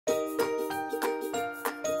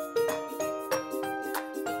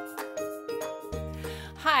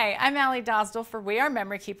Hi, I'm Aly Dosdall for We Are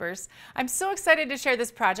Memory Keepers. I'm so excited to share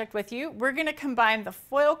this project with you. We're going to combine the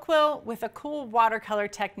foil quill with a cool watercolor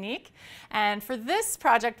technique. And for this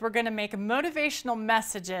project, we're going to make motivational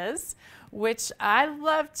messages, which I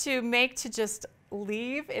love to make to just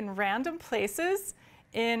leave in random places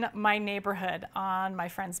in my neighborhood, on my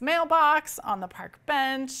friend's mailbox, on the park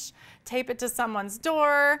bench, tape it to someone's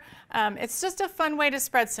door. It's just a fun way to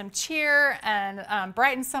spread some cheer and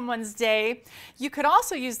brighten someone's day. You could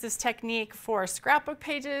also use this technique for scrapbook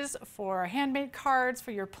pages, for handmade cards,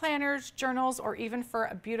 for your planners, journals, or even for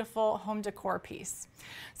a beautiful home decor piece.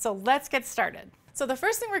 So let's get started. So the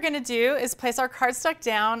first thing we're going to do is place our cardstock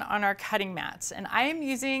down on our cutting mat. And I am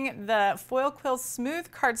using the Foil Quill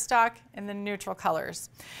Smooth cardstock in the neutral colors.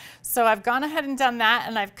 So I've gone ahead and done that,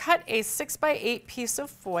 and I've cut a 6x8 piece of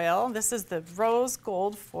foil. This is the rose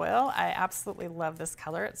gold foil. I absolutely love this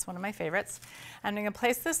color. It's one of my favorites. I'm going to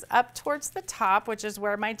place this up towards the top, which is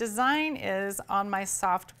where my design is on my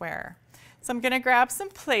software. So I'm going to grab some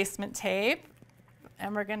placement tape.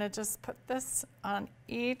 And we're going to just put this on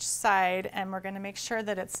each side, and we're going to make sure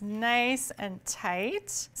that it's nice and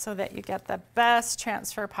tight so that you get the best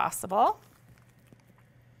transfer possible.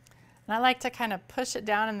 And I like to kind of push it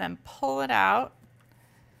down and then pull it out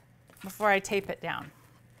before I tape it down.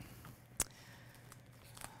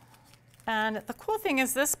 And the cool thing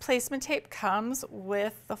is this placement tape comes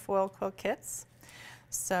with the foil quill kits.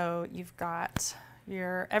 So you've got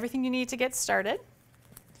everything you need to get started.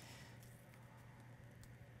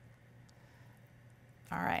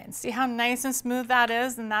 All right, and see how nice and smooth that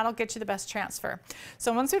is, and that'll get you the best transfer.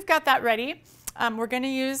 So once we've got that ready, we're going to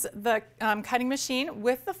use the cutting machine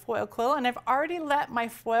with the foil quill, and I've already let my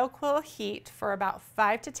foil quill heat for about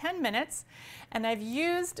 5 to 10 minutes, and I've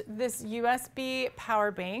used this USB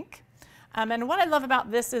power bank. And what I love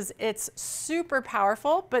about this is it's super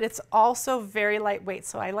powerful, but it's also very lightweight,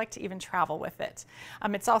 so I like to even travel with it.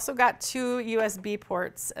 It's also got 2 USB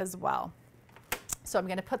ports as well. So I'm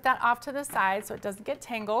going to put that off to the side so it doesn't get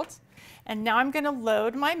tangled. And now I'm going to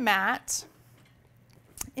load my mat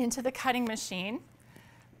into the cutting machine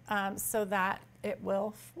so that it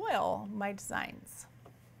will foil my designs.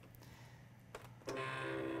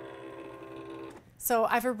 So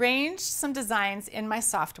I've arranged some designs in my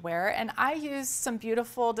software, and I used some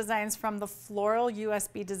beautiful designs from the Floral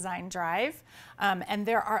USB design drive. And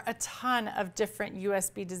there are a ton of different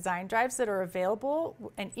USB design drives that are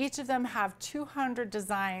available, and each of them have 200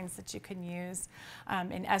 designs that you can use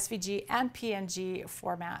in SVG and PNG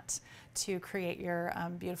format to create your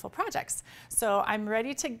beautiful projects. So I'm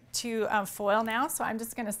ready to foil now, so I'm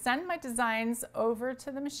just going to send my designs over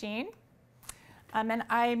to the machine. And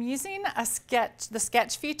I'm using the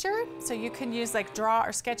sketch feature, so you can use like draw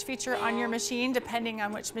or sketch feature on your machine depending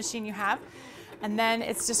on which machine you have. And then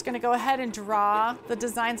it's just going to go ahead and draw the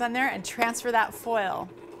designs on there and transfer that foil.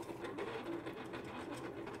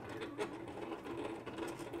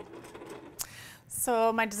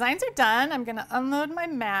 So my designs are done. I'm going to unload my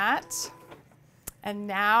mat. And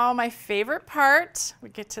now my favorite part, we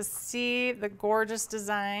get to see the gorgeous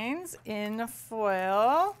designs in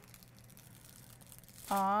foil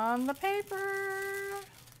on the paper.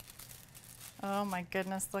 Oh my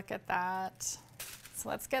goodness, look at that. So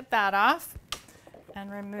let's get that off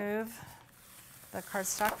and remove the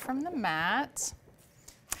cardstock from the mat.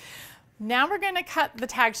 Now we're going to cut the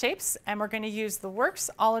tag shapes, and we're going to use the Works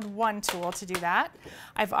All-in-One tool to do that.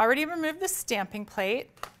 I've already removed the stamping plate,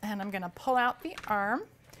 and I'm going to pull out the arm,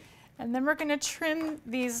 and then we're going to trim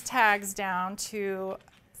these tags down to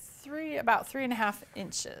about 3.5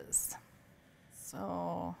 inches.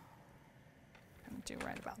 So I'm going to do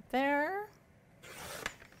right about there.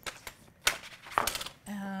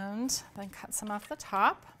 And then cut some off the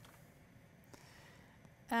top.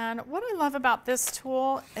 And what I love about this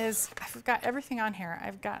tool is I've got everything on here.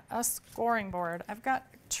 I've got a scoring board. I've got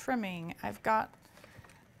trimming. I've got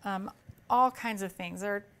all kinds of things.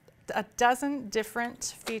 There are a dozen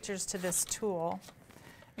different features to this tool,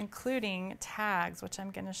 including tags, which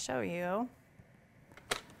I'm going to show you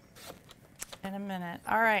in a minute.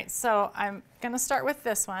 All right, so I'm going to start with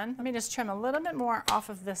this one. Let me just trim a little bit more off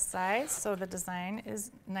of this side so the design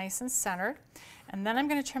is nice and centered. And then I'm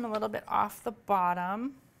going to trim a little bit off the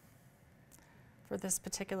bottom for this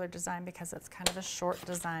particular design because it's kind of a short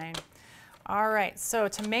design. All right, so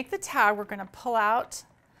to make the tag, we're going to pull out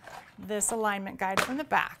this alignment guide from the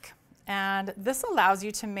back. And this allows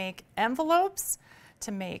you to make envelopes,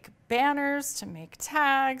 to make banners, to make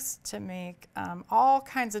tags, to make all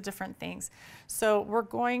kinds of different things. So we're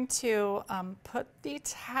going to put the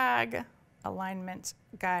tag alignment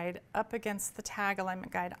guide up against the tag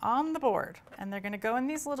alignment guide on the board. And they're going to go in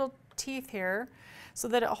these little teeth here so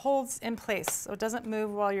that it holds in place so it doesn't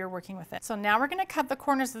move while you're working with it. So now we're going to cut the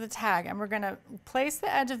corners of the tag, and we're going to place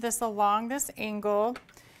the edge of this along this angle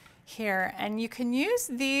here. And you can use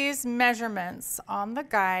these measurements on the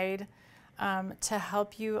guide to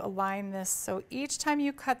help you align this. So each time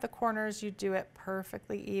you cut the corners, you do it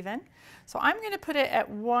perfectly even. So I'm going to put it at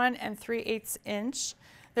 1 3/8 inch.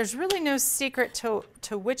 There's really no secret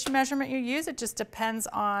to which measurement you use. It just depends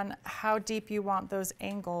on how deep you want those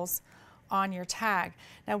angles on your tag.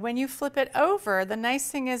 Now when you flip it over, the nice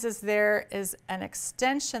thing is there is an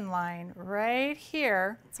extension line right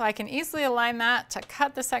here. So I can easily align that to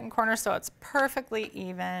cut the second corner so it's perfectly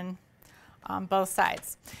even on both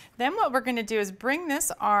sides. Then what we're going to do is bring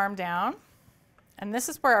this arm down, and this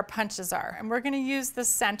is where our punches are. And we're going to use the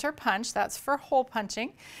center punch. That's for hole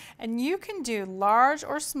punching. And you can do large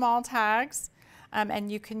or small tags,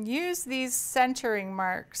 and you can use these centering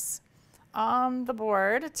marks on the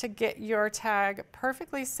board to get your tag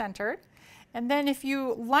perfectly centered. And then if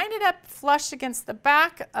you line it up flush against the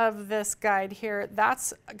back of this guide here,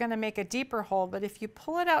 that's going to make a deeper hole. But if you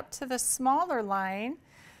pull it out to the smaller line,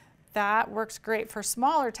 that works great for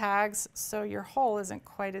smaller tags, so your hole isn't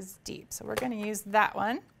quite as deep. So we're going to use that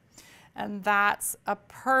one, and that's a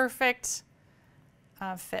perfect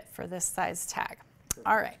fit for this size tag.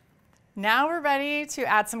 All right, now we're ready to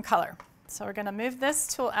add some color. So we're going to move this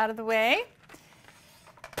tool out of the way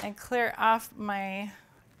and clear off my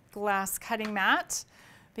glass cutting mat,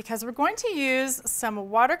 because we're going to use some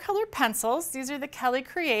watercolor pencils. These are the Kelly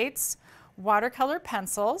Creates watercolor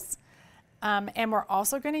pencils. And we're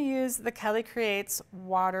also going to use the Kelly Creates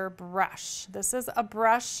water brush. This is a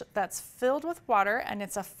brush that's filled with water, and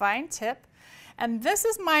it's a fine tip. And this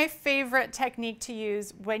is my favorite technique to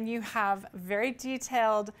use when you have very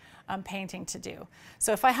detailed painting to do.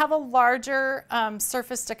 So if I have a larger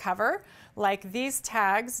surface to cover, like these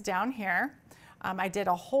tags down here, I did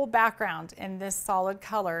a whole background in this solid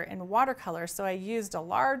color in watercolor. So I used a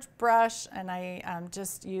large brush, and I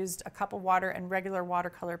just used a cup of water and regular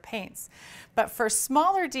watercolor paints. But for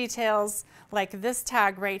smaller details like this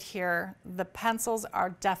tag right here, the pencils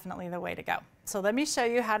are definitely the way to go. So let me show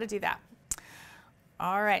you how to do that.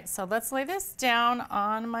 All right, so let's lay this down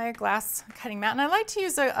on my glass cutting mat. And I like to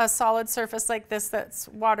use a solid surface like this that's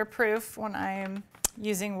waterproof when I'm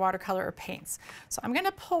using watercolor or paints. So I'm going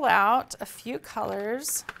to pull out a few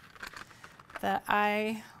colors that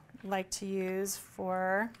I like to use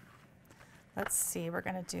for, let's see, we're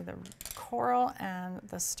going to do the coral and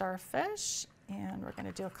the starfish, and we're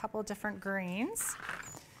going to do a couple of different greens.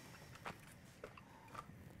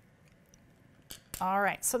 All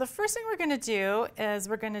right, so the first thing we're going to do is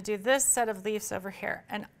we're going to do this set of leaves over here.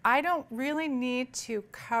 And I don't really need to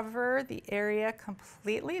cover the area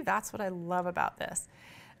completely. That's what I love about this.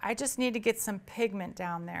 I just need to get some pigment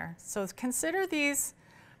down there. So consider these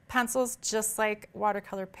pencils just like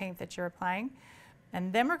watercolor paint that you're applying.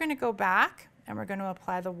 And then we're going to go back and we're going to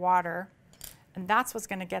apply the water. And that's what's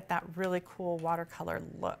going to get that really cool watercolor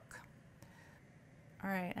look. All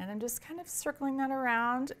right, and I'm just kind of circling that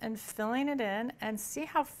around and filling it in, and see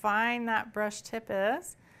how fine that brush tip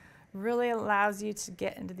is. Really allows you to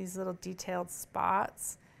get into these little detailed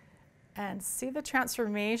spots and see the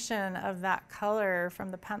transformation of that color from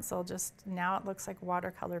the pencil. Just now it looks like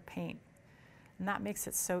watercolor paint. And that makes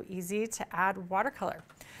it so easy to add watercolor.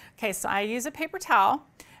 Okay, so I use a paper towel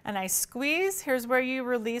and I squeeze. Here's where you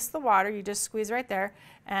release the water. You just squeeze right there,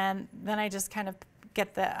 and then I just kind of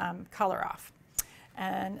get the color off.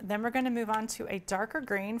 And then we're going to move on to a darker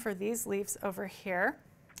green for these leaves over here.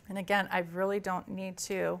 And again, I really don't need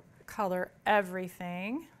to color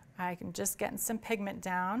everything. I can just get some pigment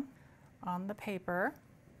down on the paper.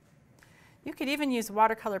 You could even use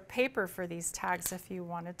watercolor paper for these tags if you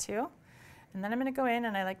wanted to. And then I'm going to go in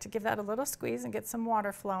and I like to give that a little squeeze and get some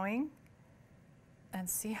water flowing. And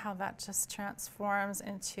see how that just transforms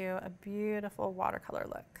into a beautiful watercolor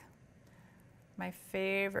look. My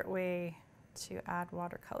favorite way to add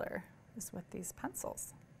watercolor is with these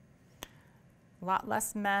pencils. A lot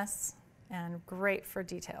less mess and great for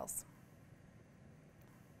details.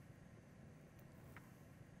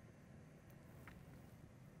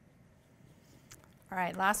 All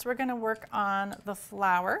right, last we're going to work on the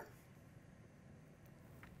flower.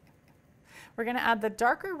 We're going to add the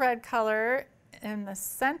darker red color in the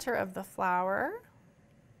center of the flower.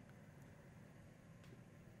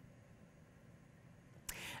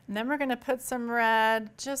 And then we're going to put some red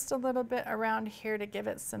just a little bit around here to give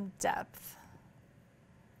it some depth.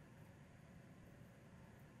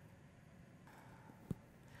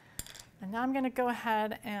 And now I'm going to go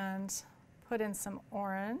ahead and put in some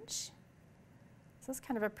orange. This is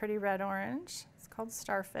kind of a pretty red orange. It's called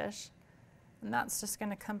Starfish. And that's just going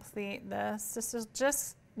to complete this. This is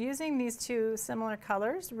just using these two similar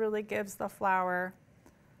colors really gives the flower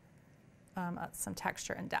some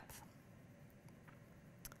texture and depth.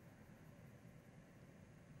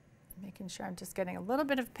 Making sure I'm just getting a little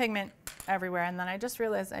bit of pigment everywhere, and then I just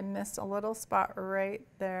realized I missed a little spot right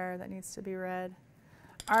there that needs to be red.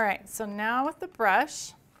 All right, so now with the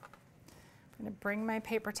brush, I'm going to bring my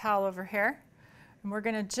paper towel over here, and we're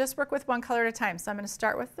going to just work with one color at a time. So I'm going to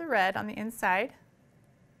start with the red on the inside.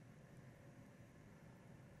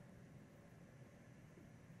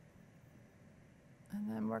 And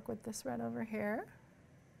then work with this red over here.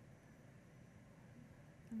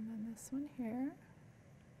 And then this one here.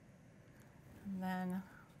 And then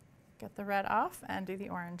get the red off and do the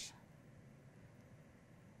orange.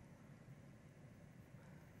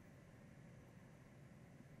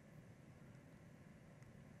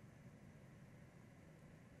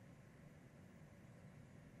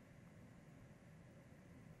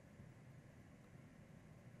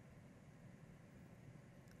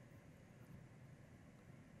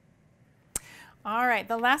 All right,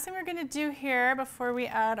 the last thing we're going to do here before we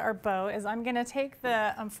add our bow is I'm going to take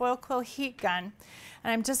the Foil Quill heat gun,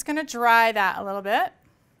 and I'm just going to dry that a little bit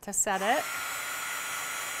to set it.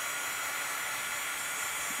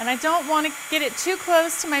 And I don't want to get it too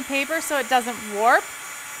close to my paper so it doesn't warp.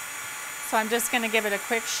 So I'm just going to give it a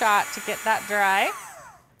quick shot to get that dry.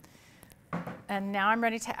 And now I'm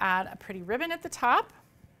ready to add a pretty ribbon at the top.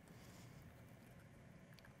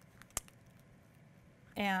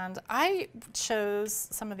 And I chose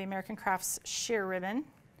some of the American Crafts sheer ribbon.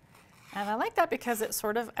 And I like that because it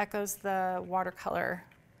sort of echoes the watercolor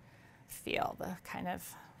feel, the kind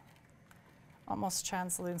of almost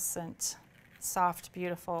translucent, soft,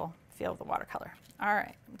 beautiful feel of the watercolor. All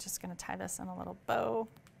right, I'm just going to tie this in a little bow.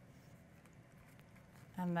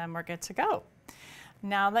 And then we're good to go.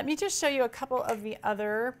 Now let me just show you a couple of the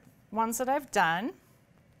other ones that I've done.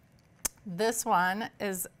 This one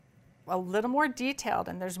is a little more detailed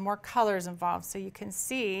and there's more colors involved, so you can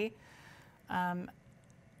see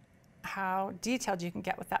how detailed you can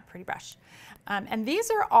get with that pretty brush. And these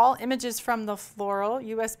are all images from the Floral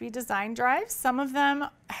USB design drive. Some of them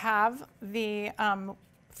have the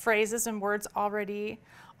phrases and words already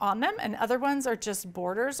on them, and other ones are just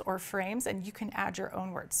borders or frames, and you can add your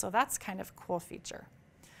own words. So that's kind of a cool feature.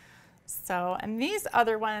 So, and these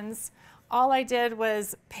other ones, all I did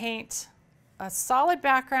was paint a solid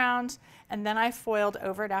background, and then I foiled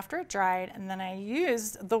over it after it dried, and then I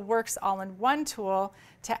used the Works All-in-One tool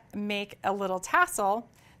to make a little tassel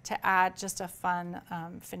to add just a fun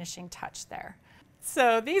finishing touch there.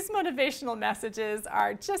 So these motivational messages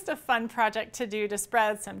are just a fun project to do to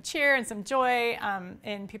spread some cheer and some joy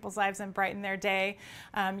in people's lives and brighten their day.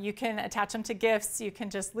 You can attach them to gifts. You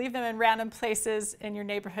can just leave them in random places in your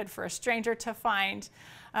neighborhood for a stranger to find.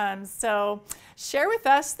 So share with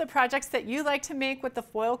us the projects that you like to make with the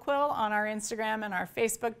Foil Quill on our Instagram and our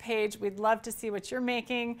Facebook page. We'd love to see what you're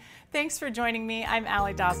making. Thanks for joining me. I'm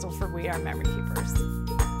Aly Dosdall for We Are Memory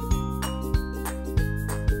Keepers.